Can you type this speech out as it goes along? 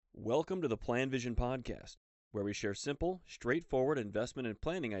Welcome to the Plan Vision Podcast, where we share simple, straightforward investment and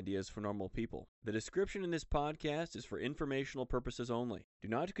planning ideas for normal people. The description in this podcast is for informational purposes only. Do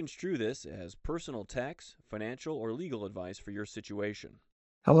not construe this as personal tax, financial, or legal advice for your situation.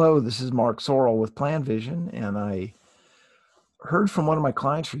 Hello, this is Mark Sorrell with Plan Vision, and I heard from one of my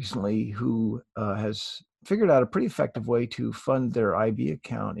clients recently who has figured out a pretty effective way to fund their IB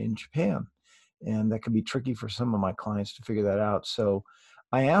account in Japan. And that can be tricky for some of my clients to figure that out. So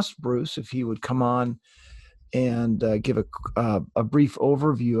I asked Bruce if he would come on and give a brief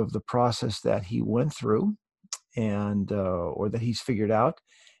overview of the process that he went through and or that he's figured out.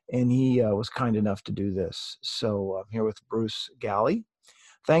 And he was kind enough to do this. So I'm here with Bruce Gallie.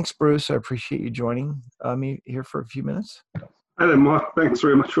 Thanks, Bruce. I appreciate you joining me here for a few minutes. Hi there, Mark. Thanks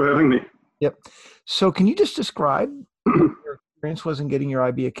very much for having me. Yep. So can you just describe what your experience was in getting your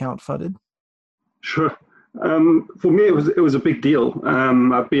IB account funded? Sure. For me, it was a big deal.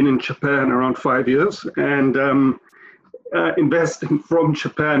 I've been in Japan around 5 years, and investing from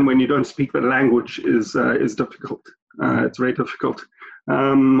Japan when you don't speak the language is difficult. It's very difficult.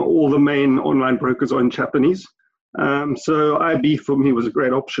 All the main online brokers are in Japanese. So IB for me was a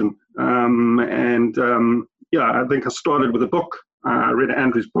great option. I think I started with a book. I read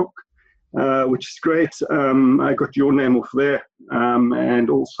Andrew's book, which is great. I got your name off there, and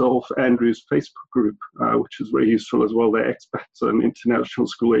also off Andrew's Facebook group, which is very useful as well. They're expats and international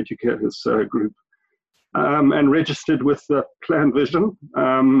school educators group. And registered with Plan Vision,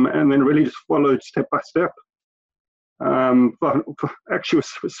 and then really just followed step by step. But actually,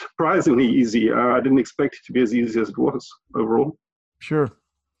 it was surprisingly easy. I didn't expect it to be as easy as it was overall. Sure.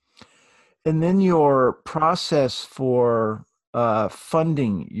 And then your process for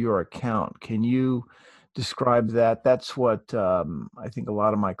funding your account, can you describe that? That's what I think a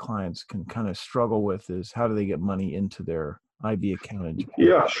lot of my clients can kind of struggle with, is how do they get money into their IB account in Japan?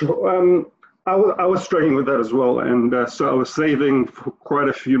 Yeah, sure. I was struggling with that as well. And so I was saving for quite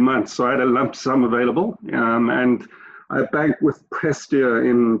a few months. So I had a lump sum available. And I banked with Prestia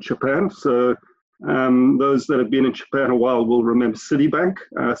in Japan. So those that have been in Japan a while will remember Citibank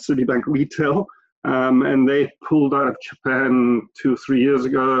Retail. And they pulled out of Japan 2 or 3 years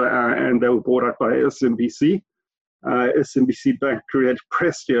ago, and they were bought out by SMBC. SMBC Bank created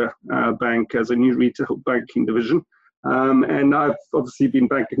Prestia Bank as a new retail banking division. And I've obviously been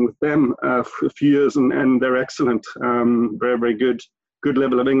banking with them for a few years, and they're excellent. Very, very good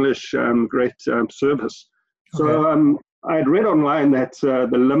level of English, great service. Okay. So I had read online that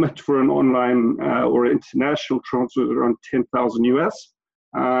the limit for an online or international transfer is around 10,000 US.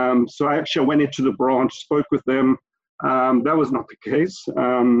 So I actually went into the branch, spoke with them. That was not the case.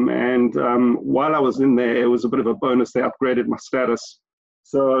 And while I was in there, it was a bit of a bonus. They upgraded my status.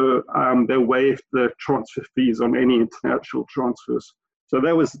 So they waived the transfer fees on any international transfers. So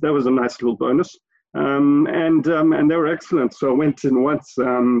that was a nice little bonus. And they were excellent. So I went in once.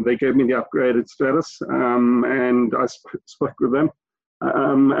 They gave me the upgraded status, and I spoke with them.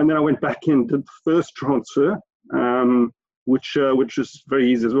 And then I went back in, did the first transfer, which was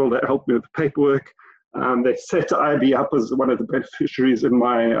very easy as well. They helped me with the paperwork. They set IB up as one of the beneficiaries in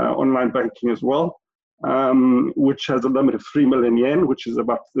my online banking as well, which has a limit of 3 million yen, which is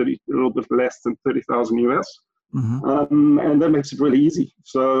about a little bit less than 30,000 US. Mm-hmm. And that makes it really easy.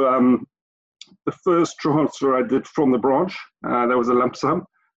 So the first transfer I did from the branch, that was a lump sum.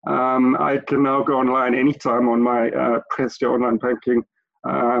 I can now go online anytime on my Prestia online banking,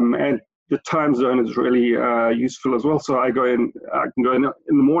 and the time zone is really useful as well. So I can go in the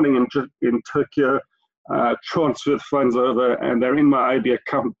morning in Tokyo, transfer the funds over, and they're in my IB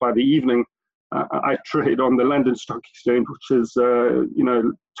account by the evening. I trade on the London Stock Exchange, which is,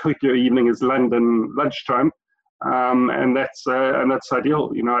 Tokyo evening is London lunchtime. And that's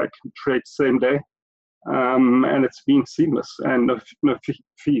ideal. I can trade same day, and it's been seamless and no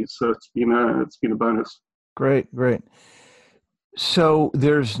fees. So it's been a bonus. Great. So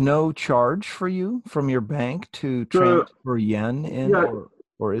there's no charge for you from your bank to transfer yen in, yeah,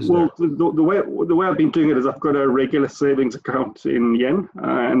 or is well, there? the way I've been doing it is I've got a regular savings account in yen,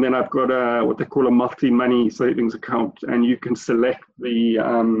 and then I've got what they call a multi-money savings account, and you can select the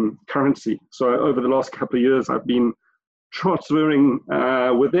currency. So over the last couple of years, I've been transferring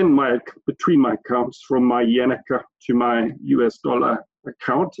between my accounts from my yen account to my US dollar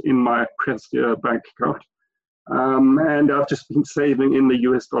account in my Prestia bank account, and I've just been saving in the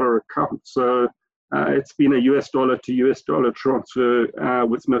US dollar account. So it's been a US dollar to US dollar transfer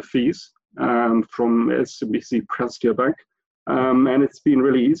with no fees from SMBC Prestia Bank, and it's been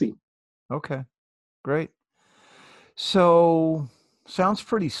really easy. Okay, great. So sounds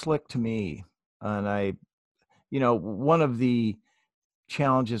pretty slick to me. And one of the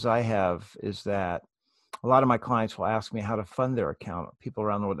challenges I have is that a lot of my clients will ask me how to fund their account, people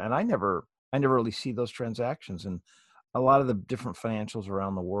around the world, and I never really see those transactions. And a lot of the different financials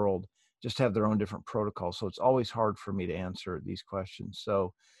around the world just have their own different protocols. So it's always hard for me to answer these questions.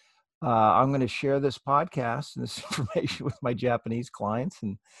 So I'm going to share this podcast and this information with my Japanese clients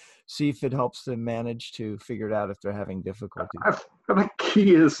and see if it helps them manage to figure it out if they're having difficulty. I think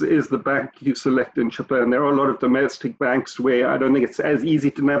key is the bank you select in Japan. There are a lot of domestic banks where I don't think it's as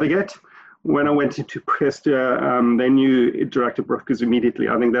easy to navigate. When I went into Prestia, they knew Interactive Brokers immediately.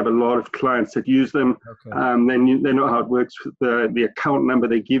 I think they have a lot of clients that use them. Okay. They know how it works with the account number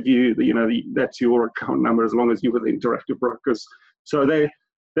they give you. That's your account number as long as you're with Interactive Brokers. So they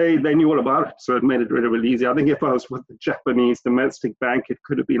knew all about it. So it made it really, really easy. I think if I was with the Japanese domestic bank, it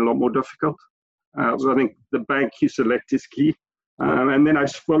could have been a lot more difficult. So I think the bank you select is key. And then I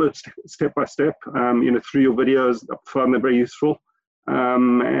just followed step by step, through your videos. I found them very useful.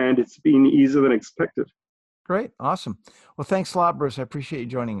 And it's been easier than expected. Great. Awesome. Well, thanks a lot, Bruce. I appreciate you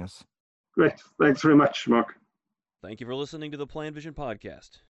joining us. Great. Thanks very much, Mark. Thank you for listening to the Plan Vision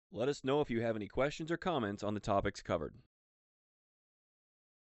podcast. Let us know if you have any questions or comments on the topics covered.